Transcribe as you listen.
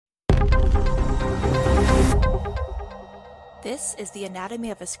This is the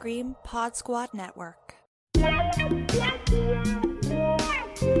Anatomy of a Scream Pod Squad Network.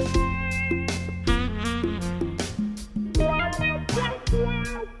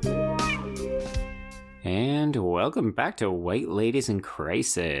 And welcome back to White Ladies in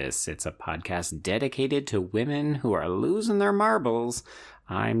Crisis. It's a podcast dedicated to women who are losing their marbles.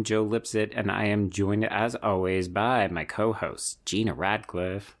 I'm Joe Lipsett, and I am joined, as always, by my co-host, Gina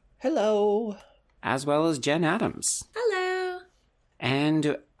Radcliffe. Hello. As well as Jen Adams. Hello.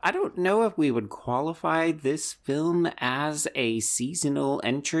 And I don't know if we would qualify this film as a seasonal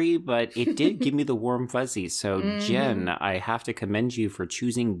entry, but it did give me the warm fuzzies. So, Jen, I have to commend you for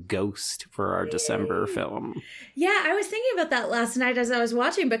choosing Ghost for our December film. Yeah, I was thinking about that last night as I was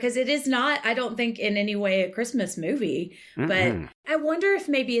watching, because it is not, I don't think, in any way a Christmas movie. But I wonder if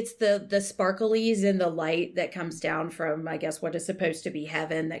maybe it's the sparklies and the light that comes down from, I guess, what is supposed to be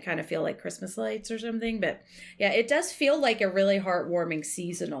heaven that kind of feel like Christmas lights or something. But yeah, it does feel like a really heartwarming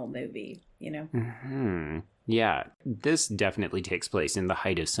seasonal movie, you know? Yeah, this definitely takes place in the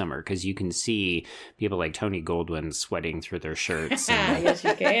height of summer, because you can see people like Tony Goldwyn sweating through their shirts. And Yes,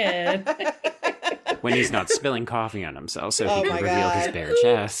 you can. when he's not spilling coffee on himself, so he can reveal his bare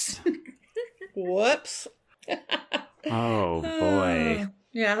chest. Whoops. Oh, boy.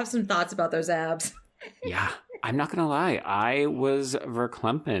 Yeah, I have some thoughts about those abs. Yeah, I'm not going to lie. I was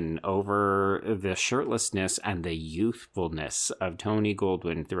verklempen over the shirtlessness and the youthfulness of Tony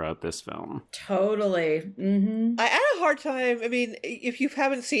Goldwyn throughout this film. Totally. I had a hard time. I mean, if you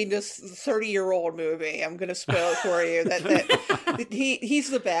haven't seen this 30-year-old movie, I'm going to spoil it for you. That he's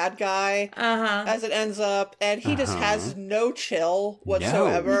the bad guy as it ends up, and he just has no chill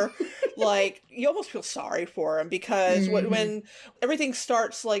whatsoever. No. Like, you almost feel sorry for him, because when everything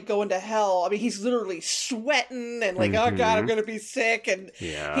starts, like, going to hell, I mean, he's literally sweating and like, oh God, I'm going to be sick. And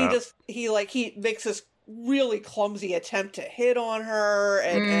he makes this really clumsy attempt to hit on her.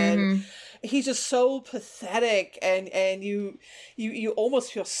 And he's just so pathetic. And you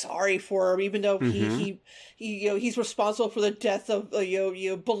almost feel sorry for him, even though he's responsible for the death of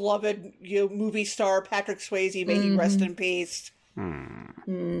your beloved movie star Patrick Swayze. May he rest in peace.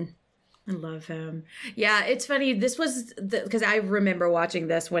 I love him. Yeah, it's funny. This was because I remember watching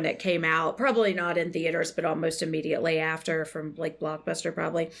this when it came out, probably not in theaters, but almost immediately after, from like Blockbuster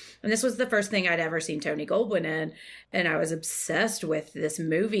probably. And this was the first thing I'd ever seen Tony Goldwyn in, and I was obsessed with this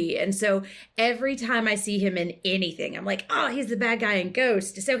movie. And so every time I see him in anything, I'm like, oh, he's the bad guy in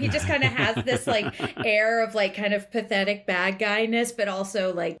Ghost. So he just kind of has this like air of like kind of pathetic bad guyness, but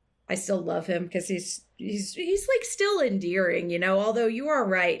also like I still love him because he's like still endearing, you know, although you are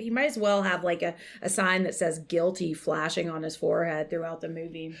right. He might as well have like a sign that says guilty flashing on his forehead throughout the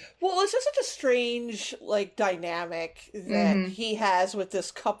movie. Well, it's just such a strange like dynamic that he has with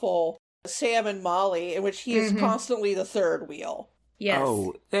this couple, Sam and Molly, in which he is constantly the third wheel. Yes.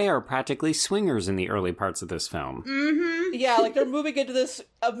 Oh, they are practically swingers in the early parts of this film. Yeah, like they're moving into this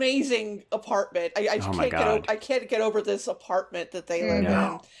amazing apartment. I can't get over this apartment that they live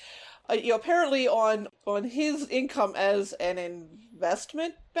in. Apparently on his income as an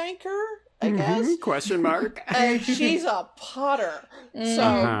investment banker, I guess. Question mark. And she's a potter.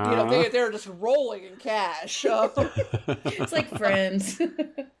 So, they're just rolling in cash. It's like Friends.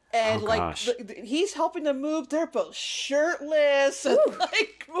 And he's helping them move. They're both shirtless and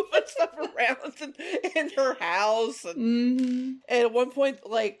like moving stuff around in her house. And at one point,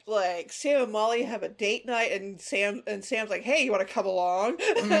 like Sam and Molly have a date night, and Sam's like, "Hey, you want to come along?"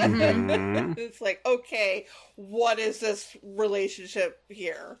 It's like, okay, what is this relationship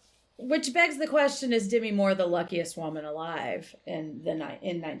here? Which begs the question: is Demi Moore the luckiest woman alive in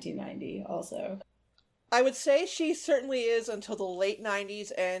 1990? Also. I would say she certainly is until the late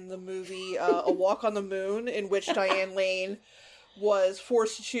 90s and the movie A Walk on the Moon, in which Diane Lane was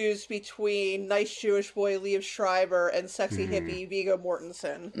forced to choose between nice Jewish boy Liev Schreiber and sexy hippie Viggo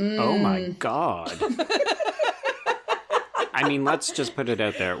Mortensen. Oh my God. I mean, let's just put it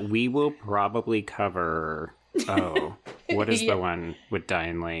out there. We will probably cover, what is the one with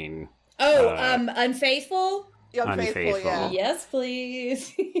Diane Lane? Unfaithful? Unfaithful, yeah. Yes,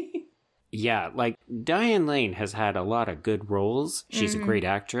 please. Yeah, like, Diane Lane has had a lot of good roles. She's a great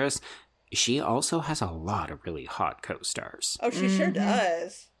actress. She also has a lot of really hot co-stars. Oh, she sure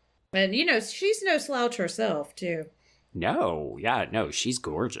does. And, you know, she's no slouch herself, too. No, she's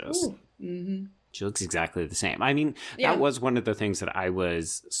gorgeous. She looks exactly the same. I mean, that was one of the things that I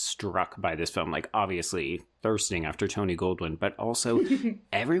was struck by this film. Like, obviously, thirsting after Tony Goldwyn, but also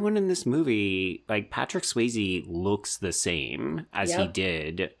everyone in this movie, like, Patrick Swayze looks the same as he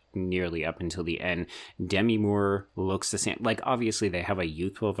did nearly up until the end. Demi Moore looks the same. Like, obviously they have a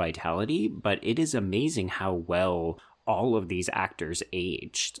youthful vitality, but it is amazing how well all of these actors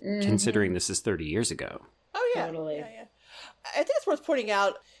aged, considering this is 30 years ago. Oh, yeah. Totally. Yeah. I think it's worth pointing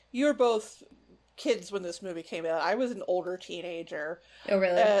out, you were both kids when this movie came out. I was an older teenager. Oh,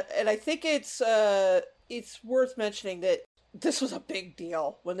 really? And I think it's worth mentioning that this was a big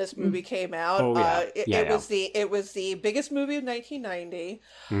deal when this movie came out. Oh, yeah. It was the biggest movie of 1990.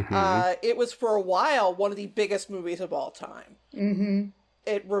 It was for a while one of the biggest movies of all time. Mm-hmm.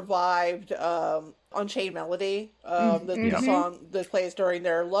 It revived Unchained Melody, the song that plays during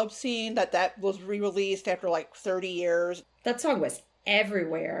their love scene. That was re-released after like 30 years. That song was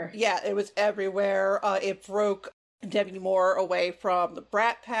everywhere. Yeah, it was everywhere. It broke Demi Moore away from the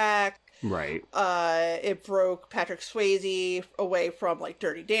Brat Pack. Right. It broke Patrick Swayze away from like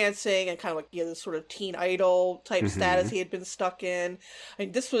Dirty Dancing and kind of like this sort of teen idol type status he had been stuck in. I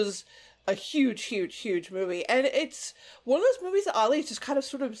mean, this was a huge, huge, huge movie, and it's one of those movies that oddly just kind of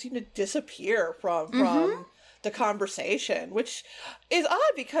sort of seemed to disappear from the conversation, which is odd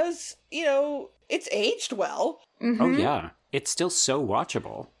because it's aged well. Oh yeah, it's still so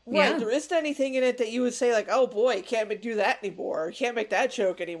watchable. Right, Yeah. there isn't anything in it that you would say like, oh boy, you can't do that anymore. You can't make that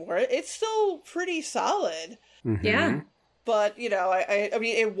joke anymore. It's still pretty solid. Yeah. But I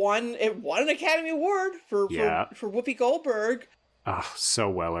mean, it won an Academy Award for Whoopi Goldberg. Oh, so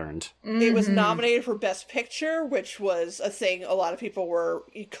well earned. It was nominated for Best Picture, which was a thing a lot of people were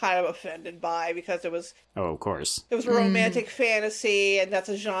kind of offended by because it was. Oh, of course. It was a romantic fantasy, and that's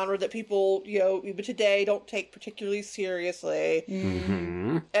a genre that people, even today, don't take particularly seriously.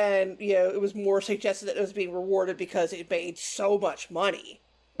 Mm-hmm. And, it was more suggested that it was being rewarded because it made so much money.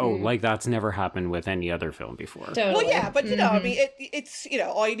 Oh, like that's never happened with any other film before. Totally. Well, yeah, but, I mean, it's,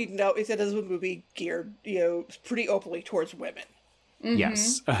 all you need to know is that it is a movie geared, pretty openly towards women.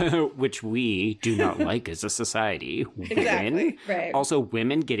 Yes, which we do not like as a society. Exactly. Women, Right. also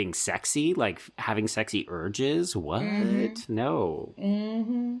women getting sexy, like having sexy urges. What? No.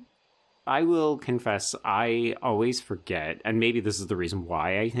 I will confess, I always forget, and maybe this is the reason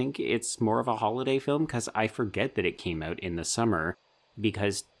why I think it's more of a holiday film, because I forget that it came out in the summer,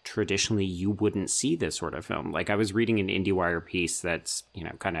 because traditionally you wouldn't see this sort of film. Like I was reading an IndieWire piece that's,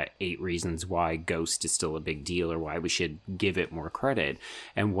 kind of 8 reasons why Ghost is still a big deal or why we should give it more credit.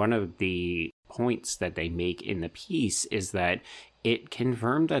 And one of the points that they make in the piece is that it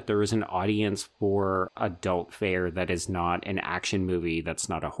confirmed that there is an audience for adult fare that is not an action movie, that's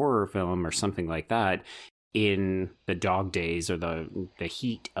not a horror film or something like that, in the dog days or the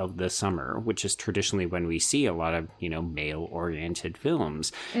heat of the summer, which is traditionally when we see a lot of, male-oriented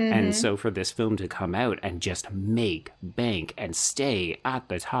films. And so for this film to come out and just make bank and stay at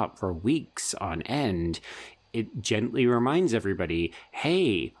the top for weeks on end, it gently reminds everybody,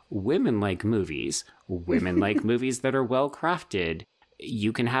 hey, women like movies. Women like movies that are well-crafted.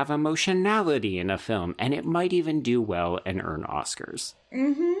 You can have emotionality in a film, and it might even do well and earn Oscars.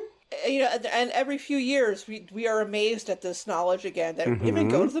 And every few years we are amazed at this knowledge again that women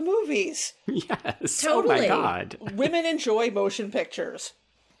go to the movies. Yes. Totally. Oh my God. Women enjoy motion pictures.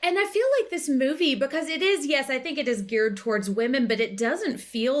 And I feel like this movie, because it is, yes, I think it is geared towards women, but it doesn't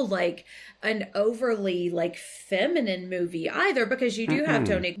feel like an overly feminine movie either, because you do have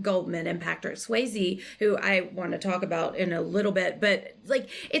Tony Goldman and Patrick Swayze, who I want to talk about in a little bit, but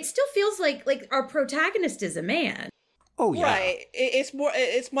it still feels like our protagonist is a man. Oh, yeah. Right.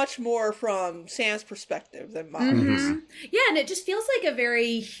 It's much more from Sam's perspective than Molly's. Yeah, and it just feels like a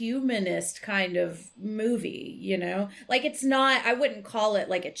very humanist kind of movie, it's not, I wouldn't call it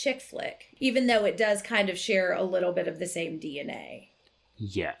like a chick flick, even though it does kind of share a little bit of the same DNA.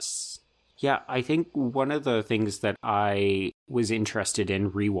 Yes. Yeah, I think one of the things that I was interested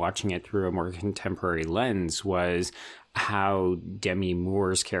in rewatching it through a more contemporary lens was how Demi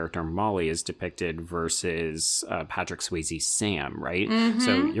Moore's character Molly is depicted versus Patrick Swayze's Sam, right?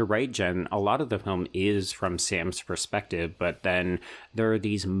 So you're right, Jen. A lot of the film is from Sam's perspective, but then there are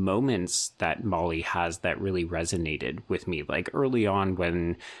these moments that Molly has that really resonated with me, like early on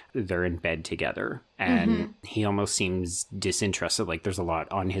when they're in bed together and he almost seems disinterested, like there's a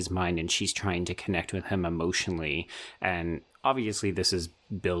lot on his mind and she's trying to connect with him emotionally. And obviously this is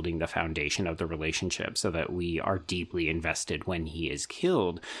building the foundation of the relationship so that we are deeply invested when he is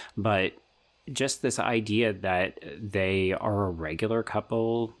killed. But just this idea that they are a regular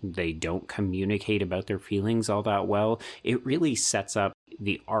couple, they don't communicate about their feelings all that well, it really sets up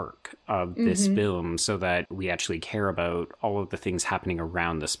the arc of this film so that we actually care about all of the things happening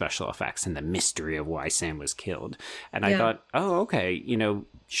around the special effects and the mystery of why Sam was killed. And I thought, oh, okay,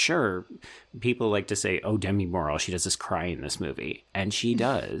 sure, people like to say, oh, Demi Moore, all she does is cry in this movie. And she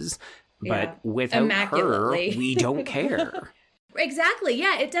does. But without her, we don't care. Exactly.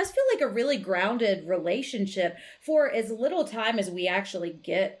 Yeah, it does feel like a really grounded relationship for as little time as we actually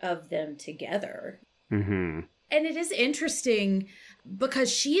get of them together. Mm-hmm. And it is interesting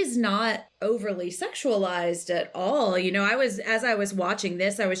because she is not overly sexualized at all. You know, as I was watching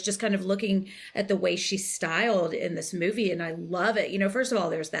this, I was just kind of looking at the way she's styled in this movie, and I love it. You know, first of all,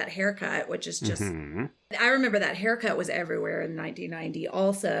 there's that haircut, which is just, I remember that haircut was everywhere in 1990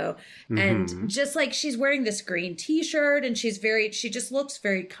 also. And just like she's wearing this green t-shirt and she just looks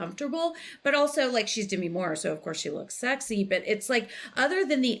very comfortable, but also like she's Demi Moore. So of course she looks sexy, but it's like, other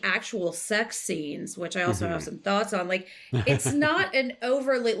than the actual sex scenes, which I also have some thoughts on, like it's not an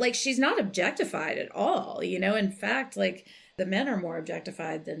overly, like she's not objectified at all, you know. In fact, like the men are more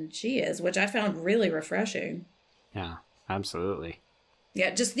objectified than she is, which I found really refreshing. Yeah, absolutely.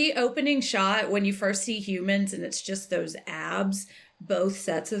 Yeah, just the opening shot when you first see humans and it's just those abs, both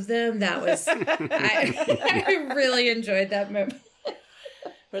sets of them. That was, I really enjoyed that moment.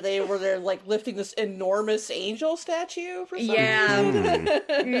 Were they like lifting this enormous angel statue for some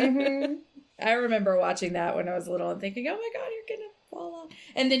reason? I remember watching that when I was little and thinking, oh my God, you're going to fall off.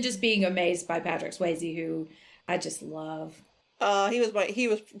 And then just being amazed by Patrick Swayze, who I just love. He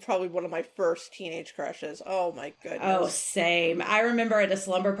was probably one of my first teenage crushes. Oh my goodness. Oh, same. I remember at a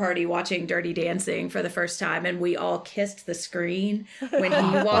slumber party watching Dirty Dancing for the first time, and we all kissed the screen when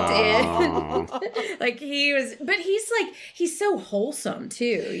he walked in. Like he's so wholesome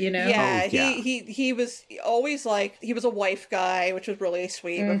too, you know? Yeah, he was always like, he was a wife guy, which was really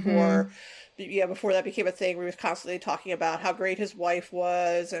sweet before that became a thing where he was constantly talking about how great his wife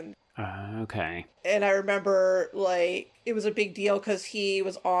was. And okay. And I remember, like, it was a big deal because he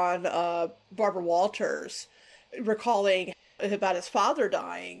was on Barbara Walters recalling about his father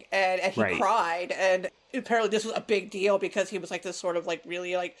dying, and he cried. And apparently this was a big deal because he was like this sort of like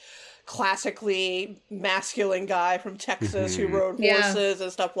really like classically masculine guy from Texas who rode horses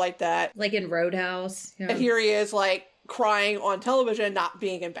and stuff like that. Like in Roadhouse. Yeah. And here he is like crying on television, not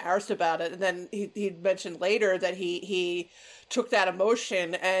being embarrassed about it. And then he mentioned later that he took that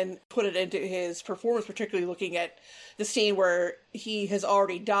emotion and put it into his performance, particularly looking at the scene where he has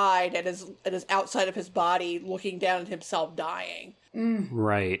already died and is outside of his body looking down at himself dying.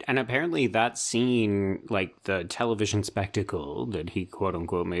 Right. And apparently that scene, like the television spectacle that he quote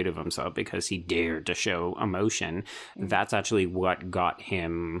unquote made of himself because he dared to show emotion, that's actually what got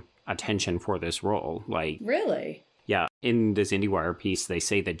him attention for this role. Like, really? Yeah. In this IndieWire piece, they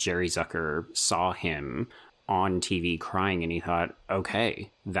say that Jerry Zucker saw him on TV crying and he thought,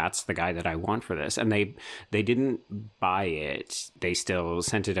 okay, that's the guy that I want for this. And they didn't buy it. They still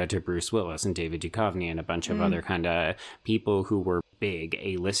sent it out to Bruce Willis and David Duchovny and a bunch of other kind of people who were big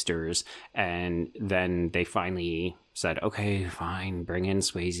A-listers. And then they finally said, okay, fine, bring in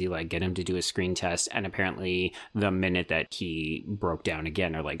Swayze, like get him to do a screen test. And apparently the minute that he broke down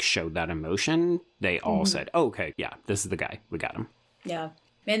again or like showed that emotion, they all said, oh, okay, yeah, this is the guy. We got him. Yeah.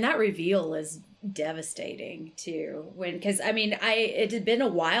 Man, that reveal is devastating too. Because I mean, it had been a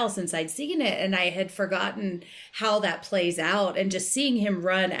while since I'd seen it, and I had forgotten how that plays out. And just seeing him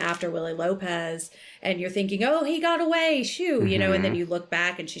run after Willie Lopez, and you're thinking, "Oh, he got away, shoo!" You know, and then you look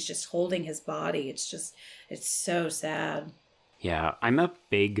back, and she's just holding his body. It's so sad. Yeah, I'm a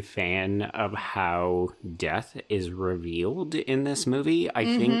big fan of how death is revealed in this movie. I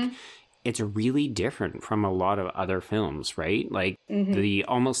think it's really different from a lot of other films, right? Like the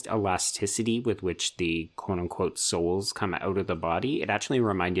almost elasticity with which the quote unquote souls come out of the body. It actually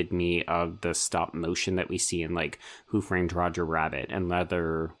reminded me of the stop motion that we see in like Who Framed Roger Rabbit and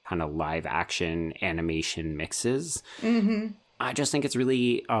other kind of live action animation mixes. I just think it's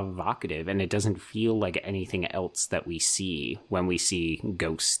really evocative, and it doesn't feel like anything else that we see when we see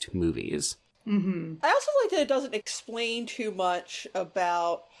ghost movies. I also like that it doesn't explain too much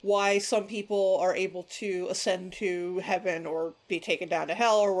about why some people are able to ascend to heaven or be taken down to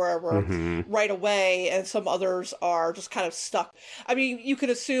hell or wherever right away, and some others are just kind of stuck. I mean, you could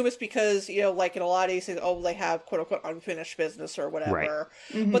assume it's because, you know, like in a lot of these things, oh, they have quote-unquote unfinished business or whatever.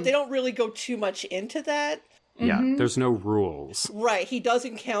 But they don't really go too much into that. Yeah, there's no rules. Right, he does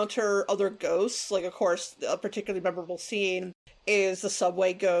encounter other ghosts. Like, of course, a particularly memorable scene is the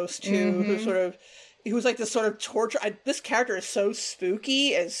subway ghost who's like this sort of torture. This character is so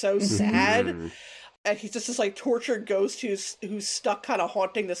spooky and so sad. And he's just this like tortured ghost who's stuck kind of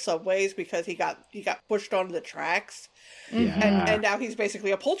haunting the subways because he got pushed onto the tracks. And now he's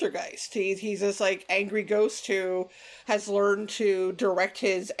basically a poltergeist. He's this like angry ghost who has learned to direct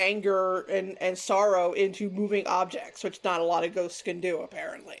his anger and sorrow into moving objects, which not a lot of ghosts can do,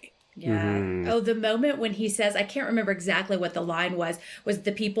 apparently. Yeah. Oh, the moment when he says, I can't remember exactly what the line was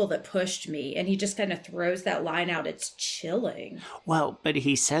the people that pushed me. And he just kind of throws that line out. It's chilling. Well, but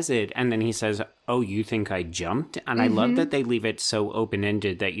he says it and then he says, oh, you think I jumped? And I love that they leave it so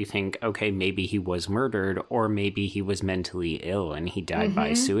open-ended that you think, okay, maybe he was murdered or maybe he was mentally ill and he died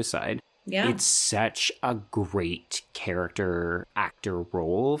by suicide. Yeah. It's such a great character actor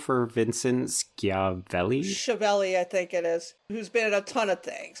role for Vincent Schiavelli. Schiavelli, I think it is, who's been in a ton of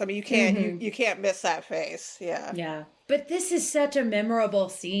things. I mean, you can't you can't miss that face. Yeah. Yeah. But this is such a memorable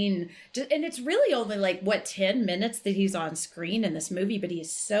scene. And it's really only 10 minutes that he's on screen in this movie, but he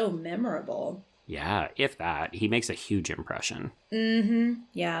is so memorable. Yeah, if that. He makes a huge impression.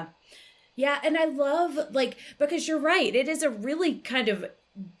 Yeah. Yeah, and I love, because you're right, it is a really kind of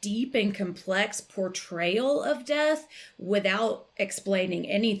deep and complex portrayal of death without explaining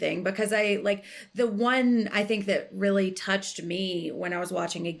anything, because the one I think that really touched me when I was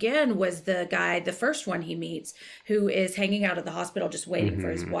watching again was the guy, the first one he meets, who is hanging out at the hospital just waiting for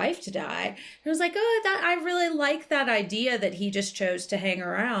his wife to die. And I was like, I really like that idea that he just chose to hang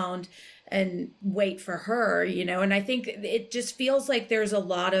around and wait for her, and I think it just feels like there's a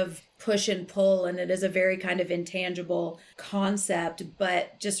lot of push and pull, and it is a very kind of intangible concept,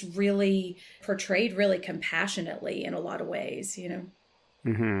 but just really portrayed really compassionately in a lot of ways,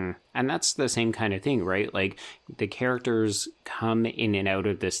 And that's the same kind of thing, right? Like, the characters come in and out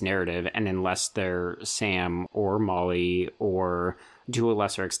of this narrative, and unless they're Sam or Molly or, to a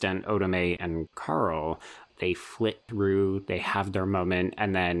lesser extent, Otome and Carl, they flit through, they have their moment,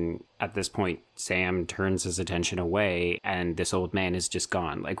 and then at this point, Sam turns his attention away, and this old man is just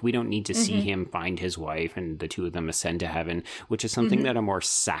gone. Like, we don't need to see him find his wife and the two of them ascend to heaven, which is something that a more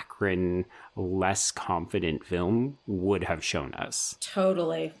saccharine, less confident film would have shown us.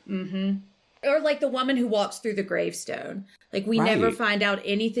 Totally. Or like the woman who walks through the gravestone. Like, we never find out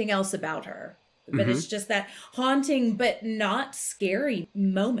anything else about her. But it's just that haunting but not scary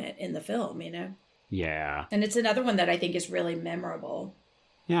moment in the film, Yeah. And it's another one that I think is really memorable.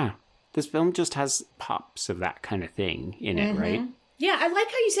 Yeah. This film just has pops of that kind of thing in it, right? Yeah, I like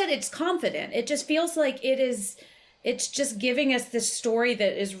how you said it's confident. It just feels like it's just giving us this story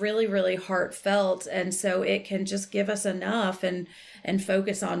that is really, really heartfelt. And so it can just give us enough and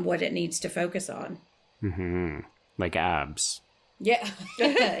focus on what it needs to focus on. Like abs. Yeah.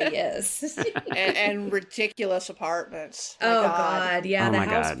 Yes. and ridiculous apartments. Oh, God. Yeah, oh the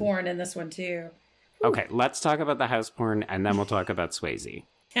house God. porn in this one, too. Okay, let's talk about the house porn, and then we'll talk about Swayze.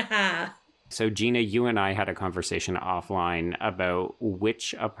 So, Gina, you and I had a conversation offline about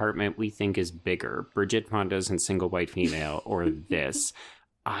which apartment we think is bigger, Bridget Fonda's and Single White Female, or this.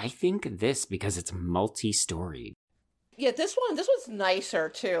 I think this, because it's multi-story. Yeah, this one's nicer,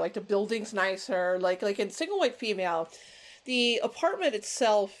 too. Like, the building's nicer. Like in Single White Female, the apartment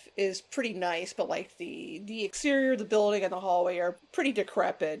itself is pretty nice, but the exterior of the building and the hallway are pretty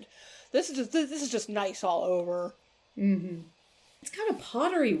decrepit. This is just nice all over. It's got a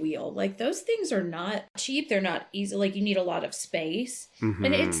pottery wheel. Like, those things are not cheap. They're not easy. Like, you need a lot of space.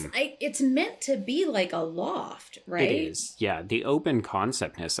 And it's meant to be like a loft, right? It is. Yeah, the open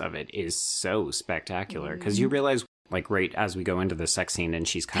conceptness of it is so spectacular. Because you realize, right as we go into the sex scene and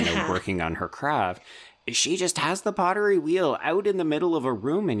she's kind of working on her craft, she just has the pottery wheel out in the middle of a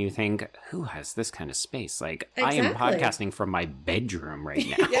room, and you think, who has this kind of space? Like, exactly. I am podcasting from my bedroom right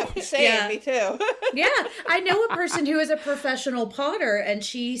now. Yeah, same, me too. Yeah, I know a person who is a professional potter, and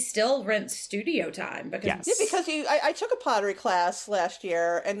she still rents studio time. Because I took a pottery class last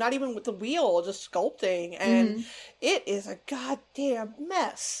year, and not even with the wheel, just sculpting, and it is a goddamn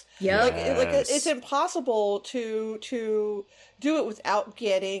mess. Yeah, it's impossible to do it without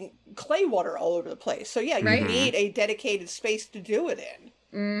getting clay water all over the place. So yeah, you need a dedicated space to do it in.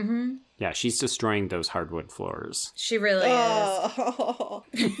 Yeah, she's destroying those hardwood floors. She really is.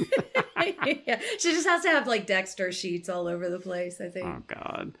 Yeah, she just has to have Dexter sheets all over the place, I think. Oh,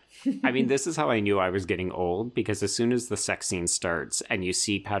 God. I mean, this is how I knew I was getting old, because as soon as the sex scene starts and you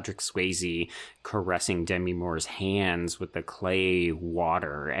see Patrick Swayze caressing Demi Moore's hands with the clay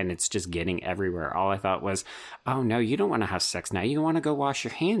water and it's just getting everywhere, all I thought was, oh, no, you don't want to have sex now. You want to go wash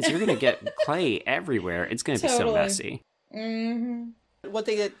your hands. You're going to get clay everywhere. It's going to be so messy. One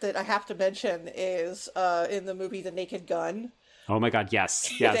thing that I have to mention is in the movie The Naked Gun. Oh my God,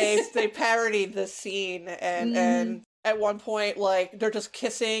 yes. They parodied this scene, and at one point, they're just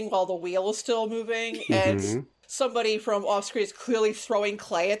kissing while the wheel is still moving, and somebody from off screen is clearly throwing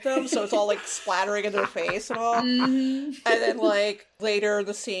clay at them, so it's all like splattering in their face and all. And then like later in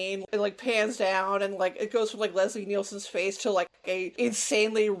the scene, it like pans down and like it goes from like Leslie Nielsen's face to like a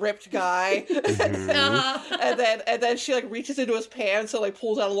insanely ripped guy. and then she like reaches into his pants and like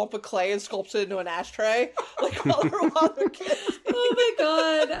pulls out a lump of clay and sculpts it into an ashtray. Like while they're kissing. Oh my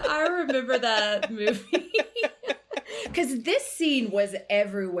god, I remember that movie. Because this scene was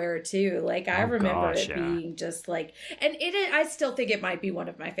everywhere too. Like I remember it being just like, and I still think it might be one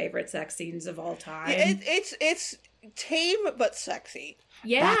of my favorite sex scenes of all time. It's tame but sexy.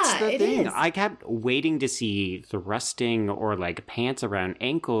 Yeah, that's the thing. Is. I kept waiting to see thrusting or like pants around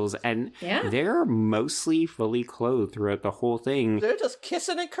ankles, and they're mostly fully clothed throughout the whole thing. They're just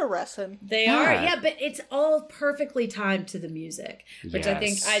kissing and caressing. They are, but it's all perfectly timed to the music, which I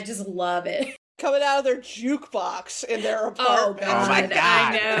think I just love it. Coming out of their jukebox in their apartment. Oh my god!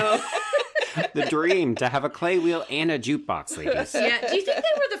 I know. The dream, to have a clay wheel and a jukebox, ladies. Yeah. Do you think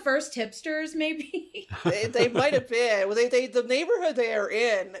they were the first hipsters, maybe? They might have been. The neighborhood they are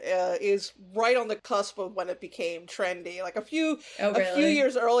in is right on the cusp of when it became trendy. Like a few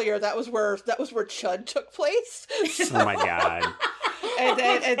years earlier, that was where Chud took place. So, oh my god. And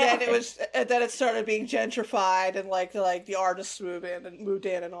then it started being gentrified, and like the artists moved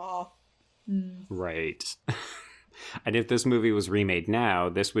in and all. Right. And if this movie was remade now,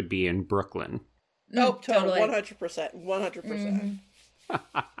 this would be in Brooklyn. Nope, totally. 100%. 100%.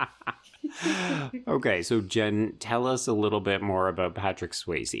 Okay, so Jen, tell us a little bit more about Patrick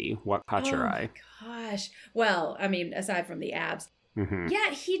Swayze. What caught your eye? Oh my gosh. Well, I mean, aside from the abs. Mm-hmm.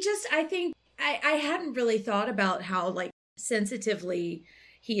 Yeah, I think I hadn't really thought about how like sensitively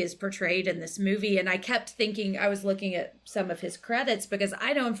he is portrayed in this movie. And I kept thinking, I was looking at some of his credits because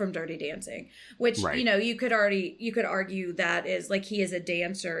I know him from Dirty Dancing, which, you know, you could argue that is like he is a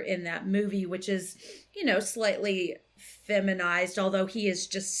dancer in that movie, which is, you know, slightly feminized, although he is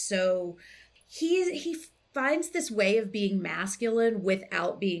just so, he finds this way of being masculine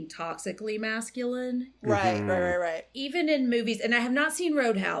without being toxically masculine. Right. Even in movies, and I have not seen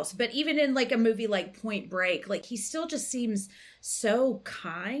Roadhouse, but even in like a movie like Point Break, like he still just seems so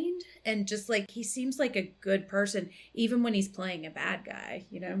kind and just like he seems like a good person, even when he's playing a bad guy,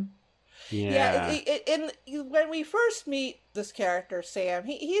 you know? Yeah. And when we first meet this character, Sam,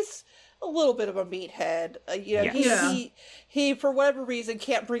 he's a little bit of a meathead. He for whatever reason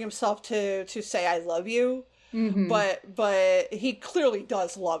can't bring himself to say I love you. Mm-hmm. But he clearly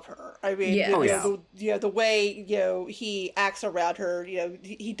does love her. I mean, the way he acts around her,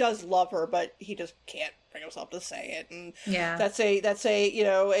 he does love her, but he just can't bring himself to say it, and that's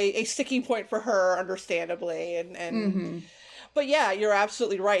a sticking point for her, understandably, and. Mm-hmm. But yeah, you're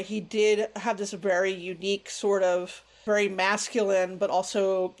absolutely right. He did have this very unique sort of very masculine, but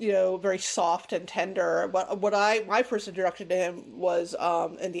also, very soft and tender. My first introduction to him was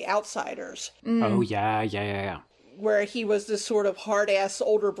in The Outsiders. Mm. Oh, yeah. Where he was this sort of hard-ass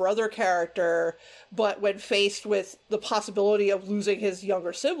older brother character, but when faced with the possibility of losing his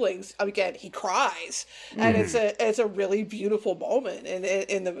younger siblings, again, he cries. And it's a really beautiful moment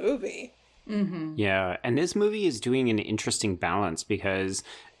in the movie. Mm-hmm. Yeah, and this movie is doing an interesting balance because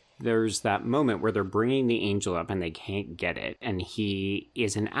there's that moment where they're bringing the angel up and they can't get it, and he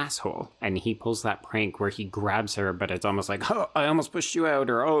is an asshole, and he pulls that prank where he grabs her, but it's almost like, oh, I almost pushed you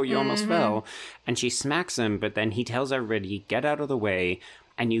out, or oh, you almost fell, and she smacks him, but then he tells everybody, get out of the way,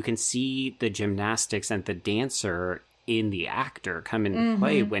 and you can see the gymnastics and the dancer in the actor come into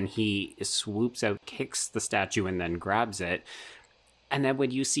play when he swoops out, kicks the statue, and then grabs it. And then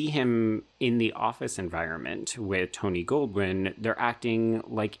when you see him in the office environment with Tony Goldwyn, they're acting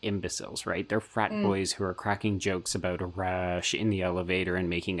like imbeciles, right? They're frat boys who are cracking jokes about a rush in the elevator and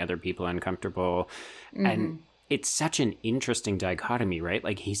making other people uncomfortable. Mm-hmm. And it's such an interesting dichotomy, right?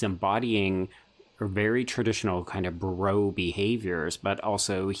 Like he's embodying very traditional kind of bro behaviors, but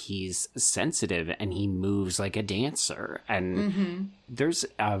also he's sensitive and he moves like a dancer. And there's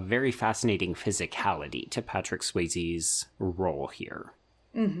a very fascinating physicality to Patrick Swayze's role here.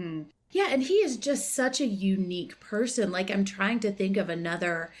 Mm-hmm. Yeah, and he is just such a unique person. Like, I'm trying to think of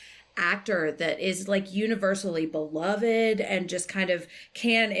another actor that is like universally beloved and just kind of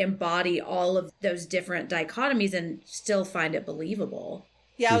can embody all of those different dichotomies and still find it believable.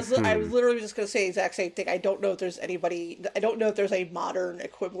 Yeah, I was literally just going to say the exact same thing. I don't know if there's a modern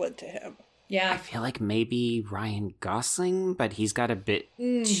equivalent to him. Yeah. I feel like maybe Ryan Gosling, but he's got a bit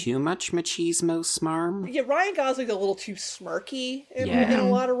too much machismo smarm. Yeah, Ryan Gosling's a little too smirky in a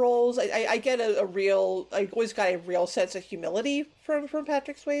lot of roles. I get I always got a real sense of humility from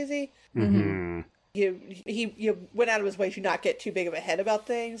Patrick Swayze. Mm-hmm. He went out of his way to not get too big of a head about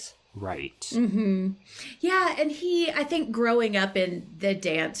things. Right. Mm-hmm. Yeah, and I think growing up in the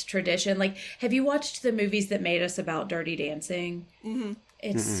dance tradition, like, have you watched the movies that made us about Dirty Dancing? Mm-hmm.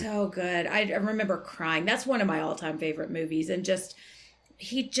 It's so good. I remember crying. That's one of my all-time favorite movies. And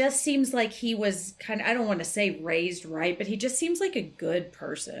he just seems like he was kind of, I don't want to say raised right, but he just seems like a good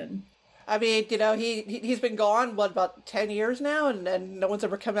person. I mean, he's been gone, about 10 years now, and no one's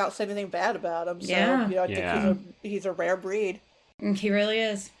ever come out and said anything bad about him. So, I think he's a rare breed. He really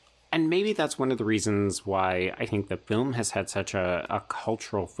is. And maybe that's one of the reasons why I think the film has had such a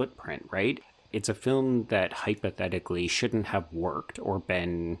cultural footprint, right? It's a film that hypothetically shouldn't have worked or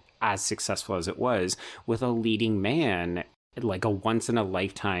been as successful as it was with a leading man, like a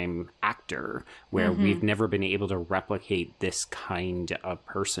once-in-a-lifetime actor, where we've never been able to replicate this kind of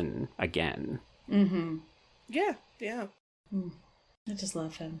person again. Mm-hmm. Yeah. I just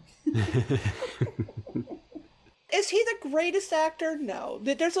love him. Is he the greatest actor? No.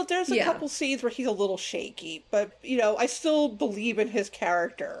 There's a couple scenes where he's a little shaky, but, I still believe in his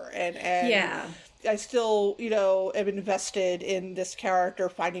character, and I still, am invested in this character,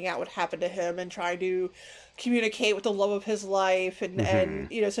 finding out what happened to him and trying to communicate with the love of his life, and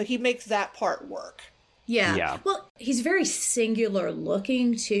so he makes that part work. Yeah. Well, he's very singular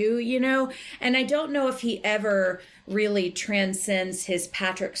looking too, and I don't know if he ever really transcends his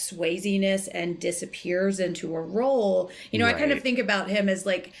Patrick Swayze-ness and disappears into a role. I kind of think about him as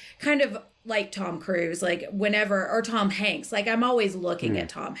kind of like Tom Cruise, or Tom Hanks. I'm always looking at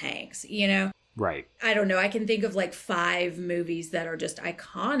Tom Hanks, Right. I don't know. I can think of 5 movies that are just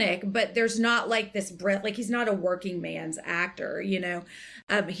iconic, but there's not this breadth. He's not a working man's actor,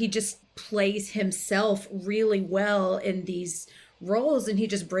 he just plays himself really well in these roles, and he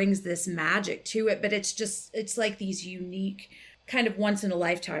just brings this magic to it. But it's these unique kind of once in a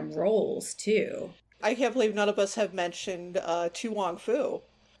lifetime roles too. I can't believe none of us have mentioned To Wong Foo.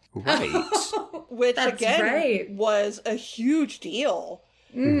 Right. Which was a huge deal.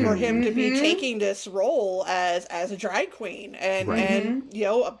 For him to be taking this role as a drag queen, and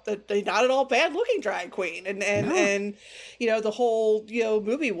not at all bad looking drag queen, and the whole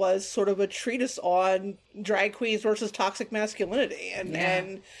movie was sort of a treatise on drag queens versus toxic masculinity, and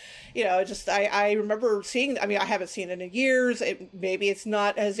I remember seeing. I mean, I haven't seen it in years. Maybe it's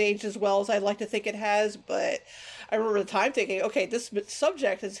not as aged as well as I'd like to think it has, but I remember the time thinking, okay, this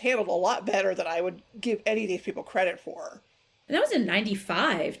subject is handled a lot better than I would give any of these people credit for. And that was in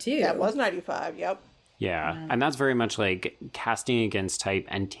 95, too. That was 95, yep. Yeah, and that's very much like casting against type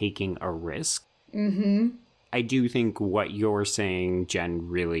and taking a risk. Mm-hmm. I do think what you're saying, Jen,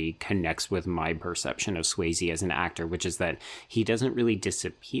 really connects with my perception of Swayze as an actor, which is that he doesn't really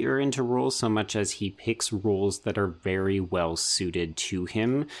disappear into roles so much as he picks roles that are very well suited to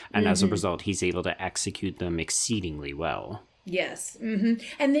him. And as a result, he's able to execute them exceedingly well. Yes. Mm-hmm.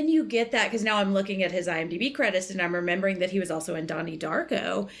 And then you get that, because now I'm looking at his IMDb credits and I'm remembering that he was also in Donnie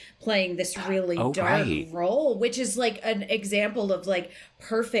Darko playing this really dark role, which is an example of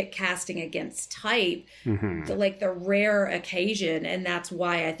perfect casting against type, the rare occasion. And that's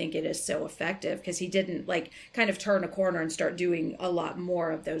why I think it is so effective, because he didn't kind of turn a corner and start doing a lot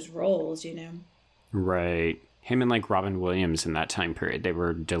more of those roles, Right. Him and Robin Williams in that time period, they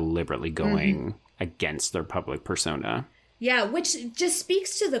were deliberately going against their public persona. Yeah, which just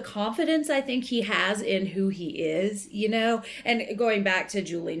speaks to the confidence I think he has in who he is, and going back to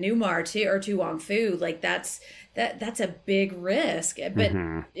Julie Newmar too, or To Wong Foo, that's a big risk, but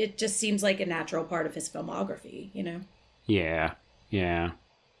it just seems like a natural part of his filmography, Yeah. Yeah,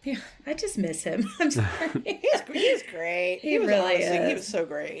 I just miss him. I'm sorry. He's great. He really is. He was so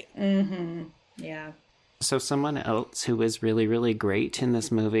great. Mm-hmm. Yeah. So someone else who is really, really great in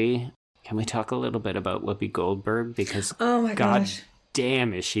this movie. Can we talk a little bit about Whoopi Goldberg? Because, oh my gosh,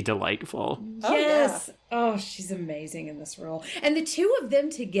 damn, is she delightful. Yes. Oh, she's amazing in this role. And the two of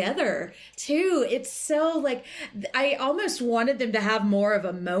them together, too. It's so, I almost wanted them to have more of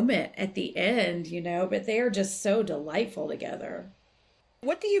a moment at the end, but they are just so delightful together.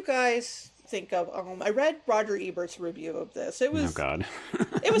 What do you guys think of? I read Roger Ebert's review of this. It was, oh God.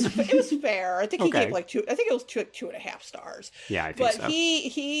 it was fair. I think he gave two. I think it was 2.5 stars. Yeah, I think so. But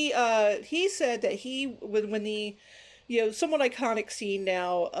he said that when the somewhat iconic scene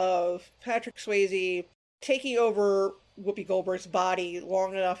now of Patrick Swayze taking over Whoopi Goldberg's body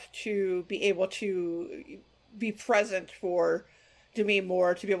long enough to be able to be present for Demi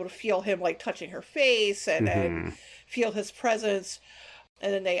Moore, to be able to feel him touching her face and feel his presence.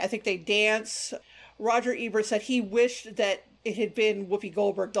 And then I think they dance. Roger Ebert said he wished that it had been Whoopi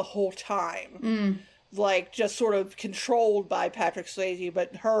Goldberg the whole time. Just sort of controlled by Patrick Swayze,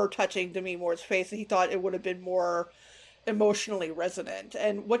 but her touching Demi Moore's face, and he thought it would have been more emotionally resonant.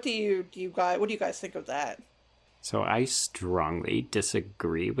 And what do you guys think of that? So I strongly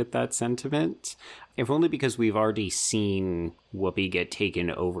disagree with that sentiment, if only because we've already seen Whoopi get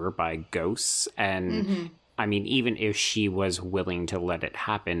taken over by ghosts. And I mean, even if she was willing to let it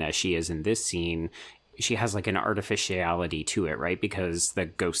happen as she is in this scene, she has like an artificiality to it, right? Because the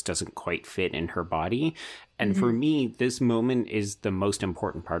ghost doesn't quite fit in her body. And for me, this moment is the most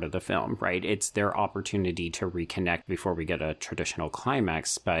important part of the film, right? It's their opportunity to reconnect before we get a traditional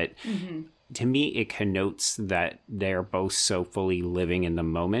climax. But to me, it connotes that they're both so fully living in the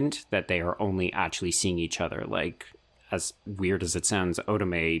moment that they are only actually seeing each other. Like, as weird as it sounds,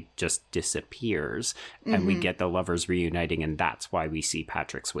 Otome just disappears and we get the lovers reuniting, and that's why we see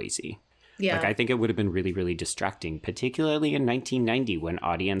Patrick Swayze. Yeah. Like, I think it would have been really, really distracting, particularly in 1990 when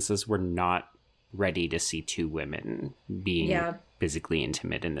audiences were not ready to see two women being physically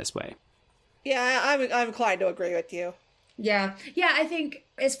intimate in this way. Yeah, I'm inclined to agree with you. Yeah. Yeah, I think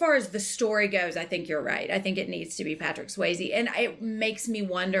as far as the story goes, I think you're right. I think it needs to be Patrick Swayze. And it makes me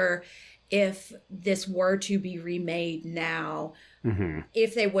wonder if this were to be remade now,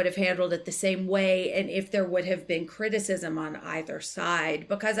 if they would have handled it the same way and if there would have been criticism on either side.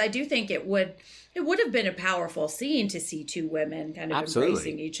 Because I do think it would have been a powerful scene to see two women kind of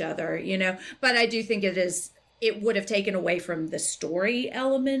embracing each other, you know. But I do think it would have taken away from the story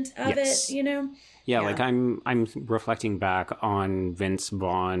element of it, you know. Yeah, like I'm reflecting back on Vince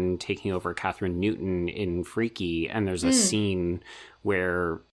Vaughn taking over Catherine Newton in Freaky, and there's a scene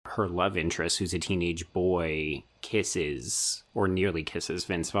where her love interest, who's a teenage boy, kisses or nearly kisses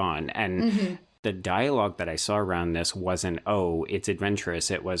Vince Vaughn. And the dialogue that I saw around this wasn't, oh, it's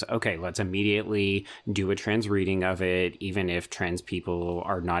adventurous. It was, okay, let's immediately do a trans reading of it, even if trans people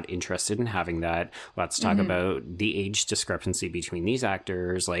are not interested in having that. Let's talk about the age discrepancy between these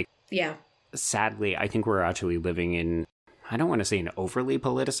actors. Like, sadly, I think we're actually living in, I don't want to say an overly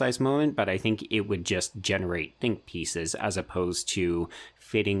politicized moment, but I think it would just generate think pieces as opposed to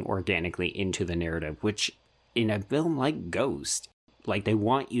fitting organically into the narrative, which in a film like Ghost, like, they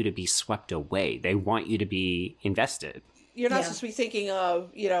want you to be swept away. They want you to be invested. You're not supposed to be thinking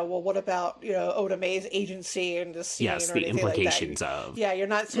of, you know, well, what about, you know, Oda Mae's agency and the scene or the implications like of. Yeah, you're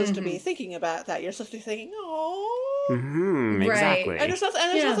not supposed to be thinking about that. You're supposed to be thinking, oh. Exactly. And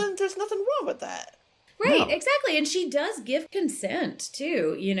there's nothing wrong with that. Right, exactly. And she does give consent,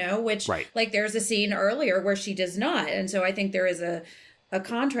 too, you know, which, like, there's a scene earlier where she does not. And so I think there is a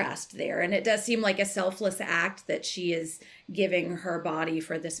contrast there. And it does seem like a selfless act that she is giving her body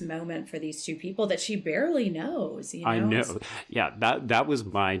for this moment for these two people that she barely knows, you know? I know. Yeah, that was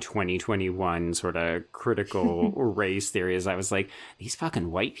my 2021 sort of critical race theory. Is I was like, these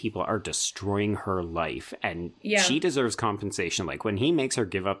fucking white people are destroying her life, and she deserves compensation. Like, when he makes her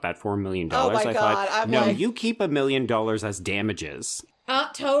give up that $4 million, I thought, no, you keep $1 million as damages.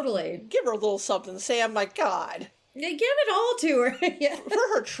 Totally. Give her a little something, Sam, my God. Yeah, give it all to her.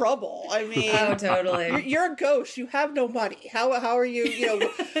 For her trouble. I mean, totally. You're a ghost. You have no money. How are you? You know,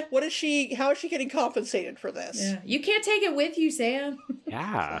 how is she getting compensated for this? Yeah. You can't take it with you, Sam.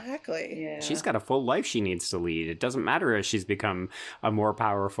 Yeah, exactly. Yeah. She's got a full life she needs to lead. It doesn't matter if she's become a more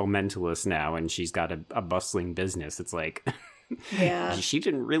powerful mentalist now and she's got a bustling business. It's like, she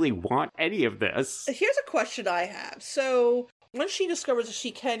didn't really want any of this. Here's a question I have. So once she discovers that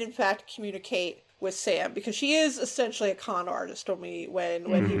she can, in fact, communicate with Sam, because she is essentially a con artist when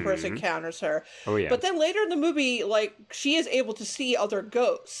he first encounters her. Oh yeah. But then later in the movie, like, she is able to see other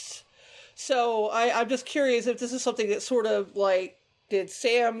ghosts. So I'm just curious if this is something that sort of, like, did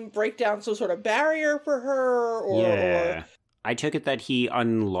Sam break down some sort of barrier for her? Or I took it that he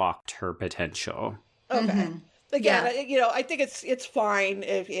unlocked her potential. Okay. Again, you know, I think it's fine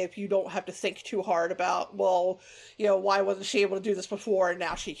if you don't have to think too hard about, well, you know, why wasn't she able to do this before and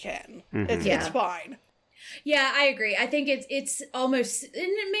now she can. It's fine. Yeah, I agree. I think it's almost,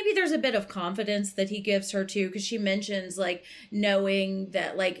 and maybe there's a bit of confidence that he gives her too, because she mentions, like, knowing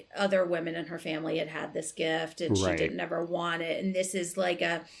that, like, other women in her family had this gift and she didn't ever want it. And this is like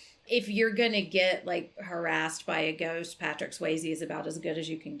if you're going to get, like, harassed by a ghost, Patrick Swayze is about as good as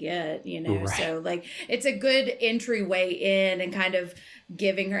you can get, you know? Right. So, like, it's a good entryway in and kind of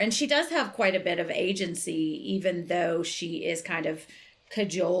giving her, and she does have quite a bit of agency, even though she is kind of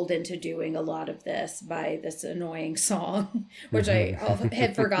cajoled into doing a lot of this by this annoying song, which I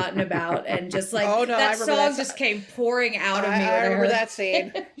had forgotten about, and just like that song just came pouring out of me. I remember that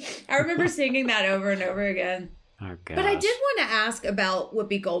scene. I remember singing that over and over again. Oh, but I did want to ask about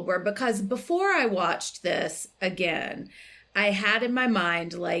Whoopi Goldberg, because before I watched this again, I had in my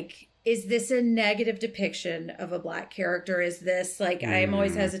mind, like, is this a negative depiction of a Black character? Is this, like, I'm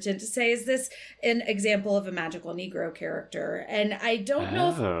always hesitant to say, is this an example of a magical Negro character? And I don't know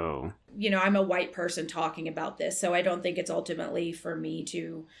if, you know, I'm a white person talking about this, so I don't think it's ultimately for me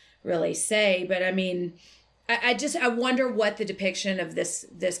to really say. But I mean, I wonder what the depiction of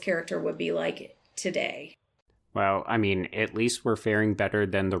this character would be like today. Well, I mean, at least we're faring better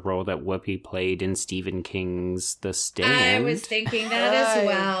than the role that Whoopi played in Stephen King's The Stand. I was thinking that as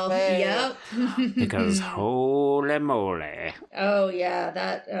well. Yep. Because holy moly. Oh, yeah.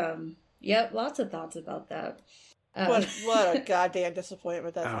 That, yep, lots of thoughts about that. What a goddamn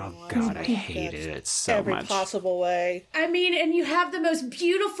disappointment that thing was. Oh, God, I hated it so every much. Every possible way. I mean, and you have the most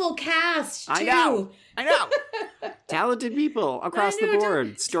beautiful cast, too. I know. Talented people across the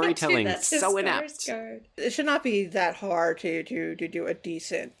board. Storytelling, so inept. It should not be that hard to do a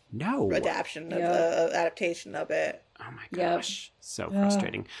decent adaptation of it. Oh my gosh. Yep. So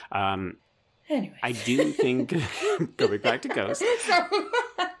frustrating. Anyway. I do think, going back to Ghost,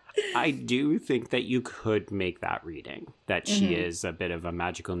 I do think that you could make that reading, that she is a bit of a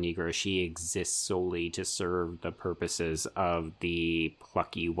magical Negro. She exists solely to serve the purposes of the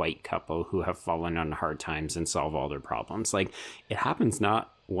plucky white couple who have fallen on hard times and solve all their problems. Like, it happens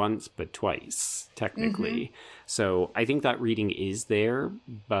not once, but twice, technically. So I think that reading is there,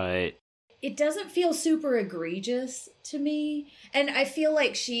 but it doesn't feel super egregious to me. And I feel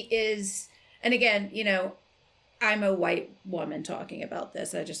like she is, and again, you know, I'm a white woman talking about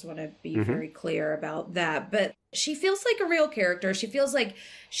this. I just want to be very clear about that. But she feels like a real character. She feels like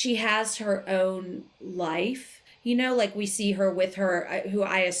she has her own life. You know, like we see her with her, who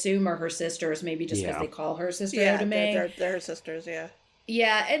I assume are her sisters, maybe just because they call her Sister Oda Mae. They're her sisters, yeah.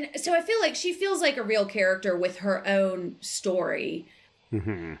 Yeah, and so I feel like she feels like a real character with her own story.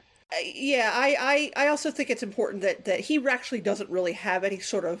 I also think it's important that he actually doesn't really have any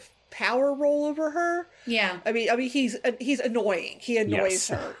sort of power role over her. Yeah. I mean he's annoying. He annoys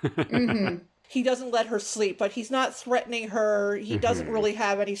her. He doesn't let her sleep, but he's not threatening her. He doesn't really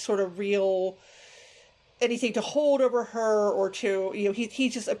have any sort of real anything to hold over her or to, you know,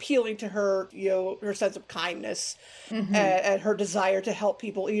 he's just appealing to her, you know, her sense of kindness and her desire to help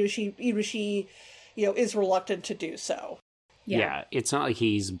people. Even she, you know, is reluctant to do so. Yeah, it's not like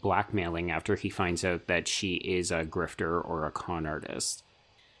he's blackmailing after he finds out that she is a grifter or a con artist.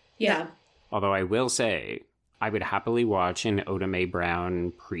 Yeah. Although I will say, I would happily watch an Oda Mae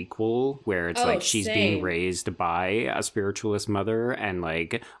Brown prequel where it's like she's being raised by a spiritualist mother and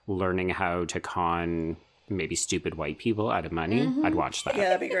like learning how to con maybe stupid white people out of money. I'd watch that. Yeah,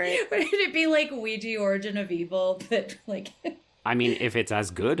 that'd be great. Would it be like Ouija Origin of Evil, but like... I mean, if it's as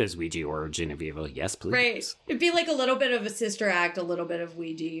good as Ouija Origin of Evil, yes, please. Right. It'd be like a little bit of a Sister Act, a little bit of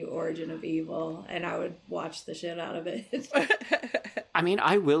Ouija Origin of Evil, and I would watch the shit out of it. I mean,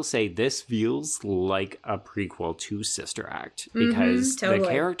 I will say this feels like a prequel to Sister Act because the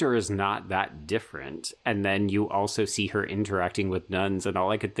character is not that different. And then you also see her interacting with nuns, and all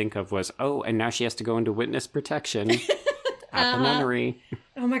I could think of was, oh, and now she has to go into witness protection. Happy memory.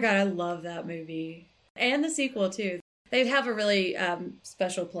 Oh my God, I love that movie. And the sequel, too. They have a really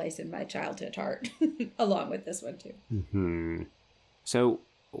special place in my childhood heart, along with this one, too. So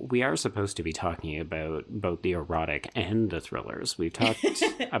we are supposed to be talking about both the erotic and the thrillers. We've talked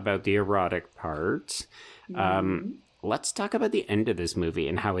about the erotic part. Let's talk about the end of this movie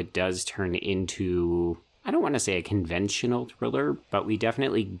and how it does turn into, I don't want to say a conventional thriller, but we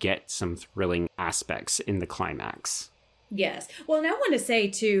definitely get some thrilling aspects in the climax. Yes. Well, and I want to say,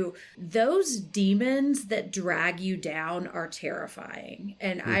 too, those demons that drag you down are terrifying.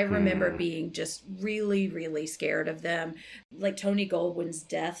 And I remember being just really, really scared of them. Like Tony Goldwyn's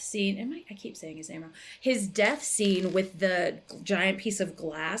death scene. I keep saying his name wrong. His death scene with the giant piece of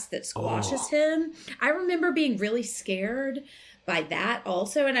glass that squashes him. I remember being really scared by that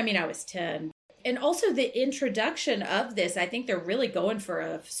also. And I mean, I was 10. And also the introduction of this, I think they're really going for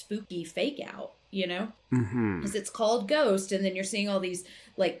a spooky fake out. You know, because it's called Ghost, and then you're seeing all these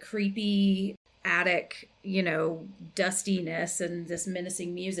like creepy attic, you know, dustiness and this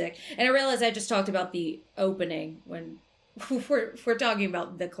menacing music. And I realized I just talked about the opening when we're talking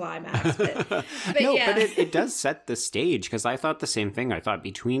about the climax. But no, yeah. But it does set the stage, because I thought the same thing. I thought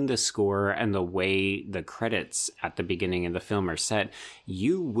between the score and the way the credits at the beginning of the film are set,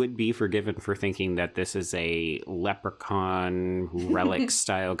 you would be forgiven for thinking that this is a Leprechaun relic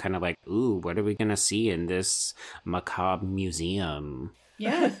style kind of like, ooh, what are we going to see in this macabre museum?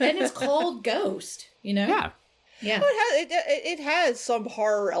 Yeah, and it's called Ghost, you know? Yeah. Yeah. It has some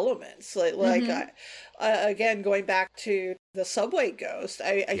horror elements. Again, going back to the subway ghost,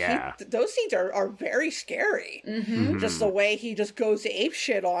 I think those scenes are very scary. Just the way he just goes ape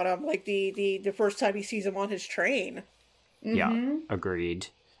shit on him, like the first time he sees him on his train. Yeah, agreed.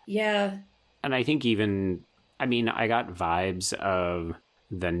 Yeah. And I think I got vibes of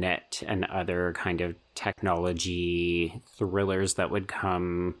The Net and other kind of technology thrillers that would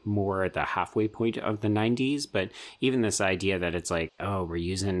come more at the halfway point of the 90s. But even this idea that it's like, oh, we're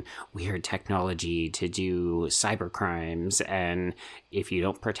using weird technology to do cyber crimes. And if you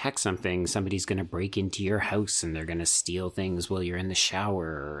don't protect something, somebody's going to break into your house and they're going to steal things while you're in the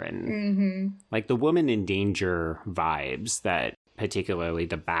shower. And like the woman in danger vibes that particularly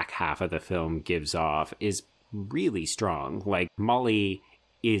the back half of the film gives off is really strong. Like Molly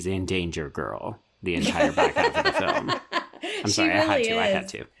is in danger, girl, the entire back half of the film. I'm sorry, really I had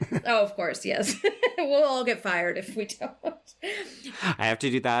to. Oh, of course, yes. We'll all get fired if we don't. I have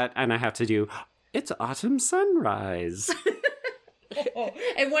to do that, and I have to do, it's autumn sunrise.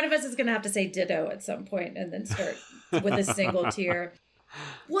 And one of us is going to have to say ditto at some point and then start with a single tear.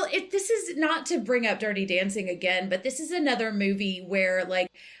 Well, this is not to bring up Dirty Dancing again, but this is another movie where, like,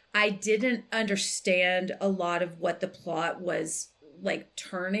 I didn't understand a lot of what the plot was like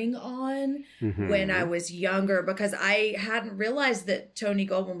turning on when I was younger, because I hadn't realized that Tony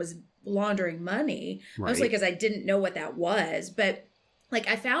Goldwyn was laundering money, mostly because I didn't know what that was. But like,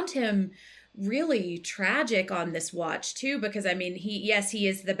 I found him really tragic on this watch too, because I mean, he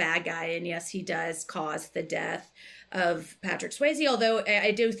is the bad guy, and yes, he does cause the death of Patrick Swayze, although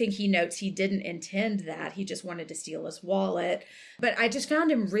I do think he notes he didn't intend that. He just wanted to steal his wallet. But I just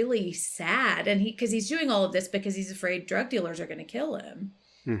found him really sad, and because he's doing all of this because he's afraid drug dealers are going to kill him.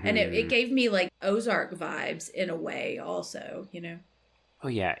 And it gave me like Ozark vibes in a way also, you know? Oh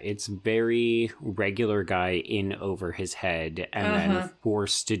yeah, it's very regular guy in over his head and then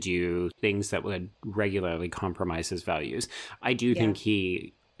forced to do things that would regularly compromise his values. I do think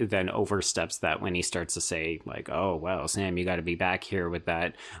he then oversteps that when he starts to say like, oh, well, Sam, you got to be back here with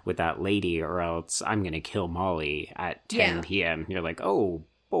that lady or else I'm going to kill Molly at 10 p.m. You're like, oh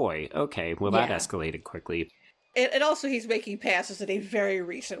boy. Okay. Well, that escalated quickly. And also he's making passes at a very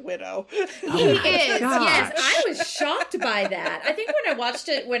recent widow. He is. Yes. I was shocked by that. I think when I watched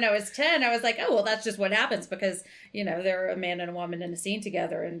it when I was 10, I was like, oh, well, that's just what happens because, you know, they're a man and a woman in a scene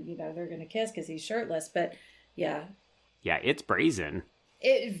together and, you know, they're going to kiss because he's shirtless. But yeah. Yeah, it's brazen.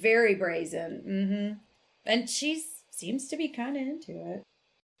 It's very brazen. And she seems to be kind of into it.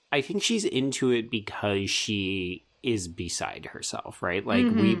 I think she's into it because she is beside herself, right? Like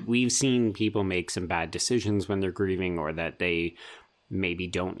we've seen people make some bad decisions when they're grieving, or that they maybe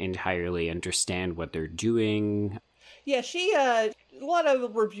don't entirely understand what they're doing. Yeah, she a lot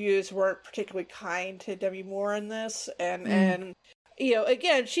of reviews weren't particularly kind to Demi Moore in this, and you know,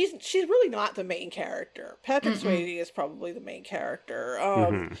 again, she's really not the main character. Patrick Swayze is probably the main character.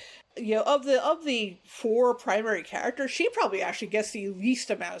 You know, of the four primary characters, she probably actually gets the least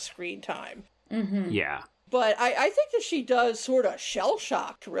amount of screen time. Yeah. But I think that she does sort of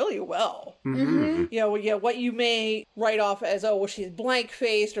shell-shocked really well. You know, what you may write off as, oh, well, she's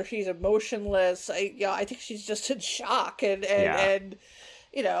blank-faced or she's emotionless. I think she's just in shock. And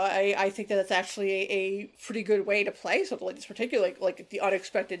you know, I think that that's actually a pretty good way to play something like this, particularly like the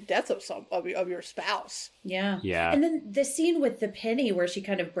unexpected death of your spouse. Yeah. And then the scene with the penny where she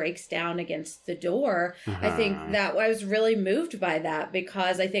kind of breaks down against the door, I think that I was really moved by that,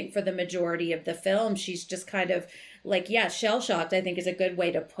 because I think for the majority of the film, she's just kind of like, shell-shocked, I think is a good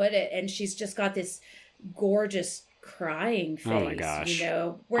way to put it. And she's just got this gorgeous crying face, oh my gosh. You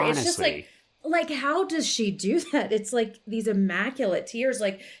know, where honestly, it's just like, how does she do that? It's like these immaculate tears.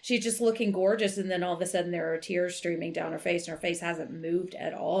 Like, she's just looking gorgeous, and then all of a sudden there are tears streaming down her face, and her face hasn't moved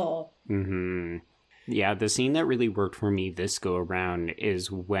at all. Yeah, the scene that really worked for me this go around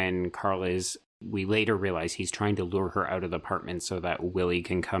is when we later realize he's trying to lure her out of the apartment so that Willie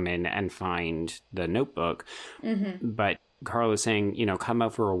can come in and find the notebook. But Carl is saying, you know, come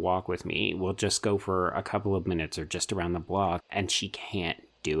out for a walk with me. We'll just go for a couple of minutes or just around the block. And she can't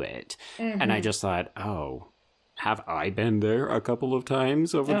do it. And I just thought, oh, have I been there a couple of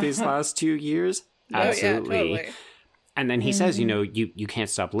times over these last 2 years? Absolutely. Yeah, totally. And then he says, you know, you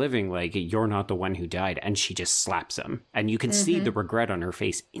can't stop living, like, you're not the one who died. And she just slaps him. And you can see the regret on her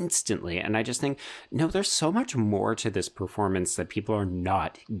face instantly. And I just think, no, there's so much more to this performance that people are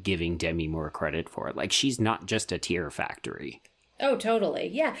not giving Demi Moore credit for. Like, she's not just a tear factory. Oh, totally.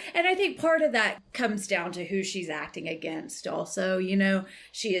 Yeah. And I think part of that comes down to who she's acting against also. You know,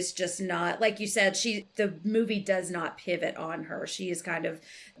 she is just not, like you said, the movie does not pivot on her. She is kind of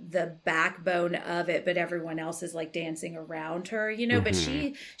the backbone of it, but everyone else is like dancing around her, you know, but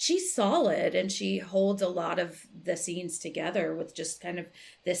she's solid, and she holds a lot of the scenes together with just kind of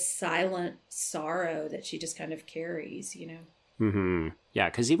this silent sorrow that she just kind of carries, you know. Mm-hmm. Yeah,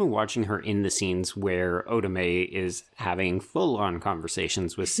 because even watching her in the scenes where Oda Mae is having full-on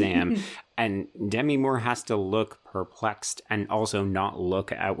conversations with Sam, and Demi Moore has to look perplexed and also not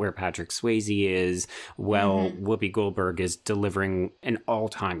look at where Patrick Swayze is, while Whoopi Goldberg is delivering an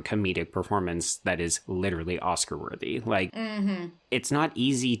all-time comedic performance that is literally Oscar-worthy. Like, it's not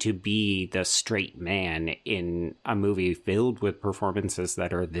easy to be the straight man in a movie filled with performances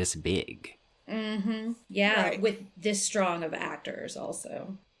that are this big. Yeah, right. with this strong of actors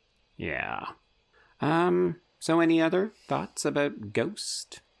also. Yeah. So any other thoughts about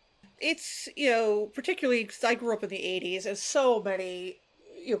Ghost? It's, particularly because I grew up in the 80s, and so many,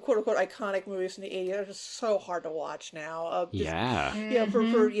 quote-unquote iconic movies in the 80s are just so hard to watch now. Yeah.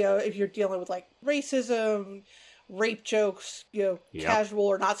 For if you're dealing with, like, racism, rape jokes, casual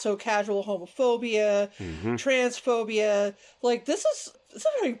or not so casual homophobia, transphobia, like, this is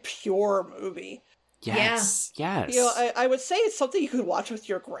a very pure movie. Yes. I would say it's something you could watch with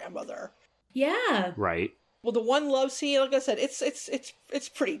your grandmother. Yeah. Right. Well, the one love scene, like I said, it's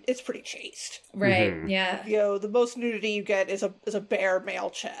pretty chaste. Right. Yeah. The most nudity you get is a bare male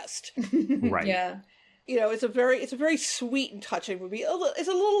chest. Right. Yeah. It's a very sweet and touching movie. It's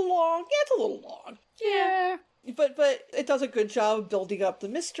a little long. Yeah, it's a little long. Yeah. But it does a good job of building up the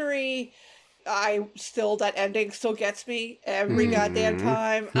mystery. That ending still gets me every goddamn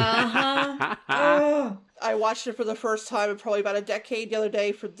time. I watched it for the first time in probably about a decade the other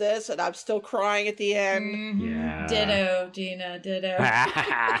day for this, and I'm still crying at the end. Yeah. Ditto, Gina, ditto.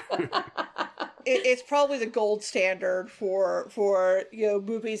 It's probably the gold standard for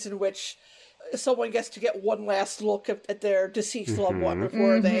movies in which someone gets to get one last look at their deceased loved one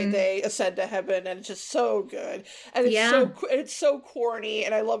before they ascend to heaven, and it's just so good, and it's so corny,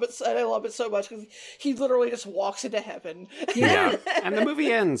 and I love it so much because he literally just walks into heaven. Yeah, and the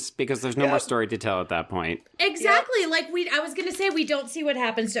movie ends because there's no more story to tell at that point. Exactly. Like I was going to say, we don't see what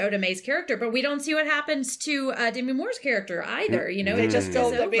happens to Oda Mae's character, but we don't see what happens to Demi Moore's character either. They just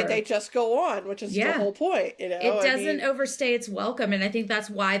go. I mean, they just go on, which is the whole point. It doesn't overstay its welcome, and I think that's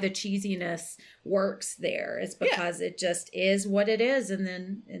why the cheesiness works there. It's because it just is what it is, and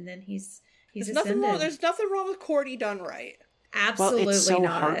then he's there's nothing wrong. There's nothing wrong with Cordy done right. Absolutely, well, it's so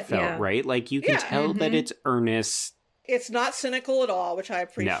not heartfelt, right? Like you can tell that it's earnest. It's not cynical at all, which I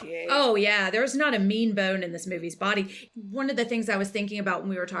appreciate. No. Oh, yeah. There's not a mean bone in this movie's body. One of the things I was thinking about when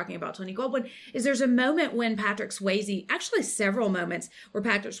we were talking about Tony Goldwyn is there's a moment when Patrick Swayze, actually several moments, where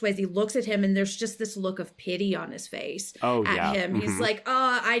Patrick Swayze looks at him and there's just this look of pity on his face at him. He's like,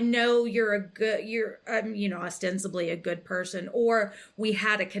 I know you're ostensibly a good person, or we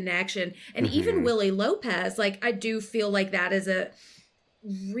had a connection. And even Willie Lopez, like, I do feel like that is a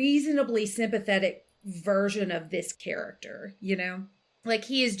reasonably sympathetic version of this character, like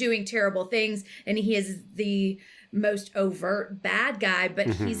he is doing terrible things and he is the most overt bad guy, but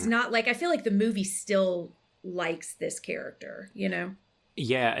he's not, like, I feel like the movie still likes this character,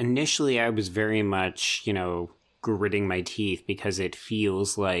 Yeah, initially I was very much, gritting my teeth because it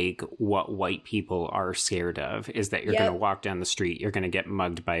feels like what white people are scared of is that you're going to walk down the street, you're going to get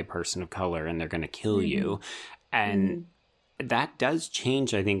mugged by a person of color and they're going to kill you. And that does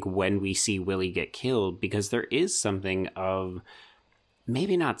change, I think, when we see Willie get killed, because there is something of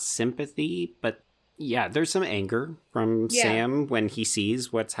maybe not sympathy, but there's some anger from Sam when he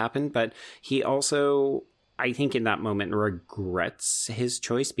sees what's happened. But he also, I think in that moment, regrets his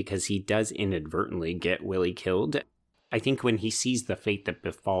choice because he does inadvertently get Willie killed. I think when he sees the fate that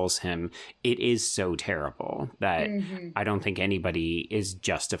befalls him, it is so terrible that I don't think anybody is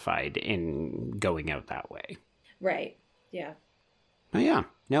justified in going out that way. Right. Yeah. Oh, yeah.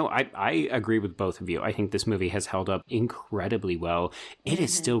 No, I agree with both of you. I think this movie has held up incredibly well. It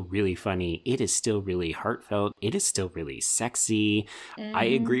is still really funny. It is still really heartfelt. It is still really sexy. I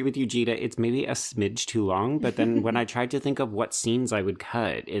agree with you, Gita. It's maybe a smidge too long, but then when I tried to think of what scenes I would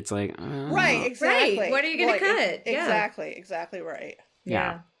cut, it's like... Right, exactly. Right. What are you going to cut? Exactly right.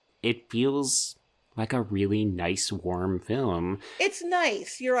 Yeah. It feels like a really nice, warm film. It's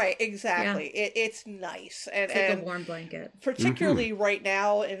nice. You're right. Exactly. Yeah. It's nice. And, it's like a warm blanket. Particularly right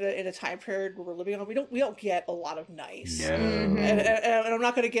now in a time period where we're living on, we don't get a lot of nice. No. And I'm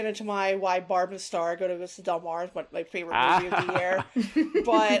not going to get into why Barb and Star Go to Vista Del Mar is my favorite movie of the year.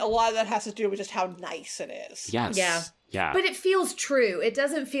 But a lot of that has to do with just how nice it is. Yes. Yeah. Yeah. But it feels true. It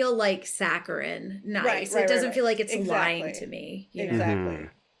doesn't feel like saccharine nice. It doesn't feel like it's lying to me. Exactly. Mm-hmm.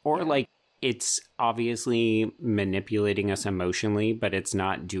 Or like it's obviously manipulating us emotionally, but it's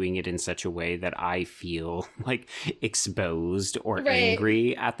not doing it in such a way that I feel like exposed or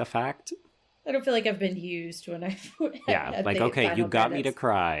angry at the fact. I don't feel like I've been used when I like, okay, you got me to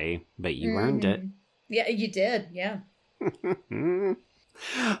cry, but you earned it. Yeah, you did. Yeah.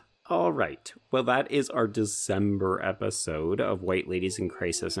 All right. Well, that is our December episode of White Ladies in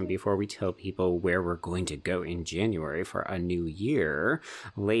Crisis. And before we tell people where we're going to go in January for a new year,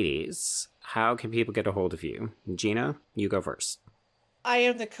 ladies, how can people get a hold of you? Gina, you go first. I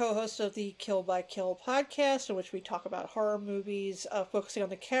am the co-host of the Kill by Kill podcast, in which we talk about horror movies, focusing on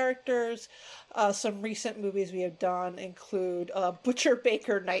the characters. Some recent movies we have done include Butcher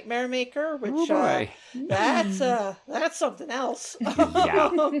Baker Nightmare Maker, which that's something else.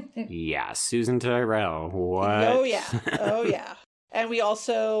 Yeah, Susan Tyrrell. What? Oh yeah. And we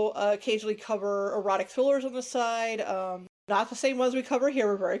also occasionally cover erotic thrillers on the side. Not the same ones we cover here.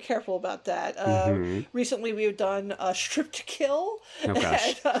 We're very careful about that. Recently, we've done Strip to Kill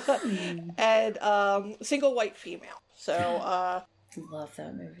and Single White Female. So love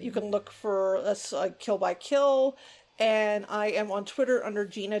that movie. You can look for us Kill by Kill, and I am on Twitter under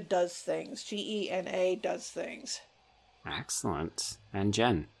Gina Does Things. GENA Does Things. Excellent. And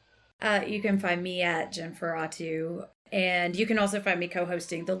Jen? You can find me at Jen Ferratu. And you can also find me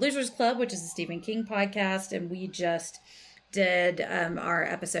co-hosting The Losers Club, which is a Stephen King podcast. And we just did our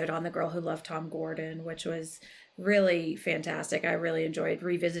episode on The Girl Who Loved Tom Gordon, which was really fantastic. I really enjoyed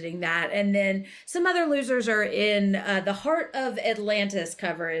revisiting that. And then some other losers are in the Heart of Atlantis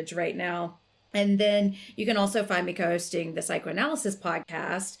coverage right now. And then you can also find me co-hosting the Psychoanalysis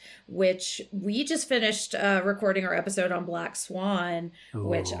podcast, which we just finished recording our episode on Black Swan,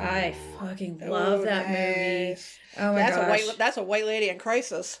 which I fucking love that movie. Oh my gosh. That's a white lady in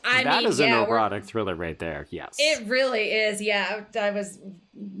crisis. That is an erotic thriller right there. Yes. It really is. Yeah. I was,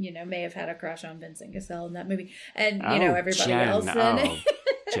 may have had a crush on Vincent Cassel in that movie. And, everybody Jen, else.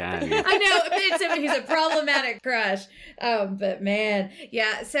 Jen. I know he's a problematic crush. But man,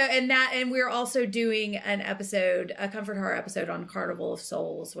 yeah. So, and we're also doing an episode, a comfort horror episode on Carnival of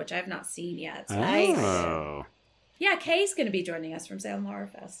Souls, which I've not seen yet. So Oh. Yeah, Kay's going to be joining us from Salem Horror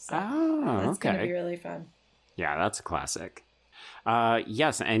Fest. So that's going to be really fun. Yeah, that's a classic.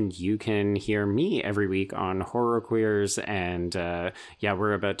 Yes, and you can hear me every week on Horror Queers, and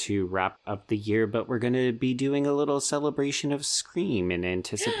we're about to wrap up the year, but we're going to be doing a little celebration of Scream in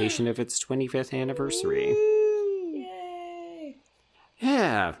anticipation of its 25th anniversary. Yay!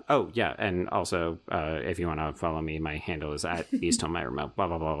 Yeah. Oh, yeah, and also, if you want to follow me, my handle is at BeastOnMyRemote, blah,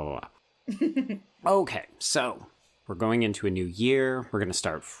 blah, blah, blah, blah. Okay, so we're going into a new year. We're going to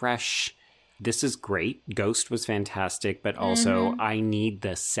start fresh. This is great. Ghost was fantastic, but also I need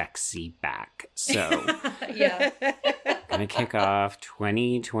the sexy back. So yeah, gonna kick off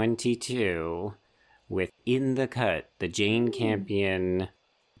 2022 with In the Cut, the Jane Campion.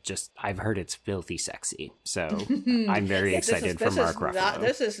 I've heard it's filthy sexy. So I'm very excited for Mark Ruffalo.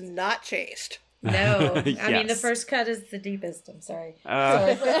 This is not chaste. No. Yes. I mean, the first cut is the deepest. I'm sorry. Uh,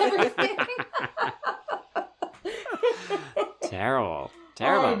 Sorry for everything. Terrible.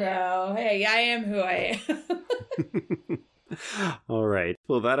 I know. Hey, I am who I am. All right.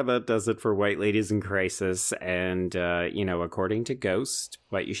 Well, that about does it for White Ladies in Crisis. And, according to Ghost,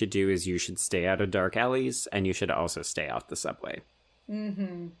 what you should do is you should stay out of dark alleys, and you should also stay off the subway.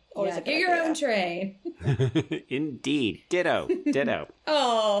 Mm-hmm. Get your own train. Indeed. Ditto.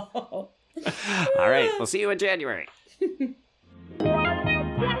 Oh. All right. We'll see you in January.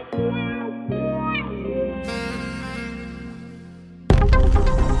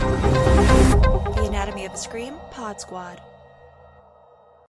 The Anatomy of a Scream Pod Squad.